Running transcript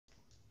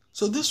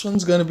So this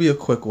one's gonna be a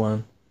quick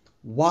one.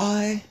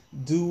 Why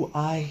do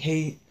I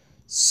hate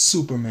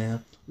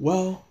Superman?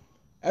 Well,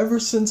 ever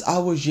since I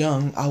was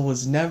young, I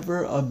was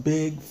never a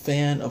big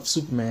fan of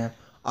Superman.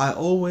 I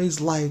always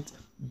liked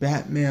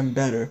Batman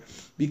better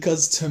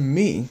because to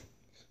me,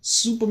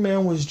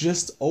 Superman was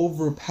just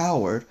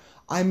overpowered.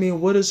 I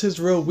mean, what is his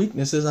real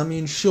weaknesses? I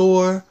mean,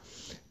 sure,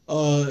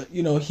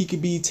 he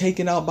could be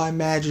taken out by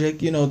magic,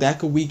 that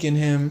could weaken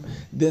him.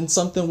 Then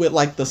something with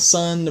like the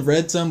sun, the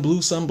red sun,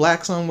 blue sun,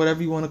 black sun,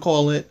 whatever you want to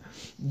call it.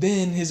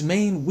 Then his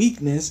main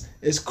weakness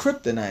is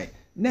kryptonite.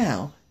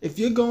 Now, if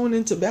you're going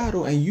into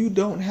battle and you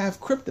don't have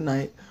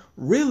kryptonite,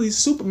 really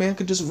Superman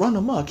could just run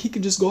amok. He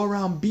could just go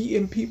around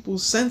beating people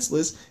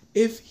senseless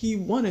if he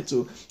wanted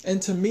to.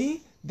 And to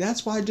me,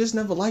 that's why I just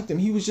never liked him.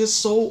 He was just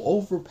so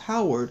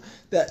overpowered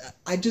that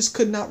I just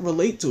could not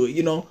relate to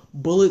it.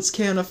 Bullets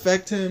can't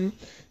affect him.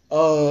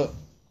 uh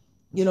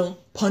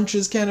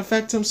Punches can't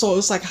affect him. So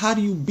it's like, how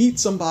do you beat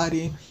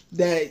somebody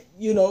that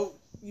you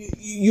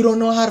don't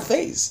know how to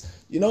face?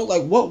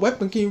 Like, what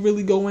weapon can you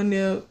really go in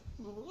there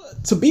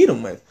to beat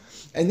him with?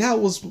 And that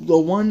was the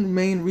one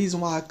main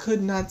reason why I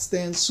could not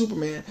stand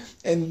Superman.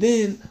 And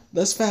then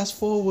let's fast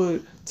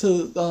forward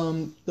to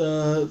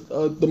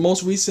the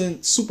most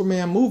recent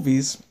Superman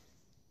movies.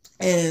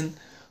 And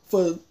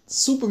for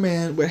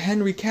Superman with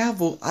Henry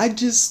Cavill, I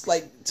just,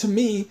 like, to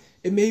me,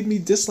 it made me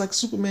dislike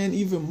Superman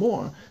even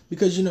more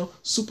because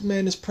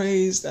Superman is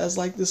praised as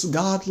like this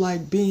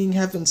godlike being,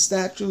 having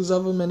statues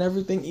of him and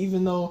everything,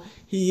 even though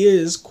he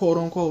is quote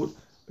unquote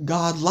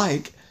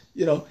godlike.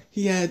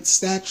 He had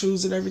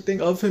statues and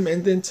everything of him.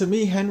 And then to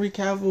me, Henry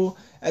Cavill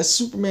as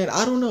Superman,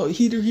 I don't know,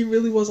 he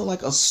really wasn't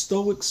like a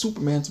stoic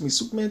Superman to me.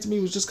 Superman to me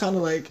was just kind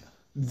of like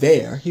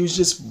there. He was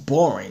just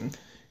boring.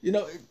 You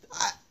know,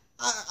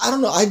 I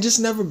don't know. I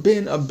just never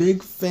been a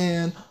big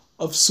fan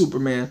of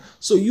Superman.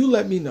 So you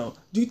let me know.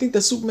 Do you think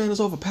that Superman is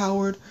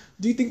overpowered?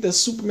 Do you think that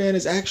Superman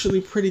is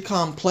actually pretty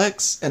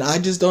complex and I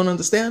just don't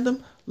understand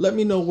him? Let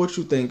me know what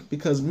you think,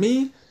 because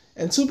me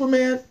and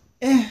Superman,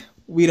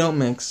 we don't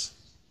mix.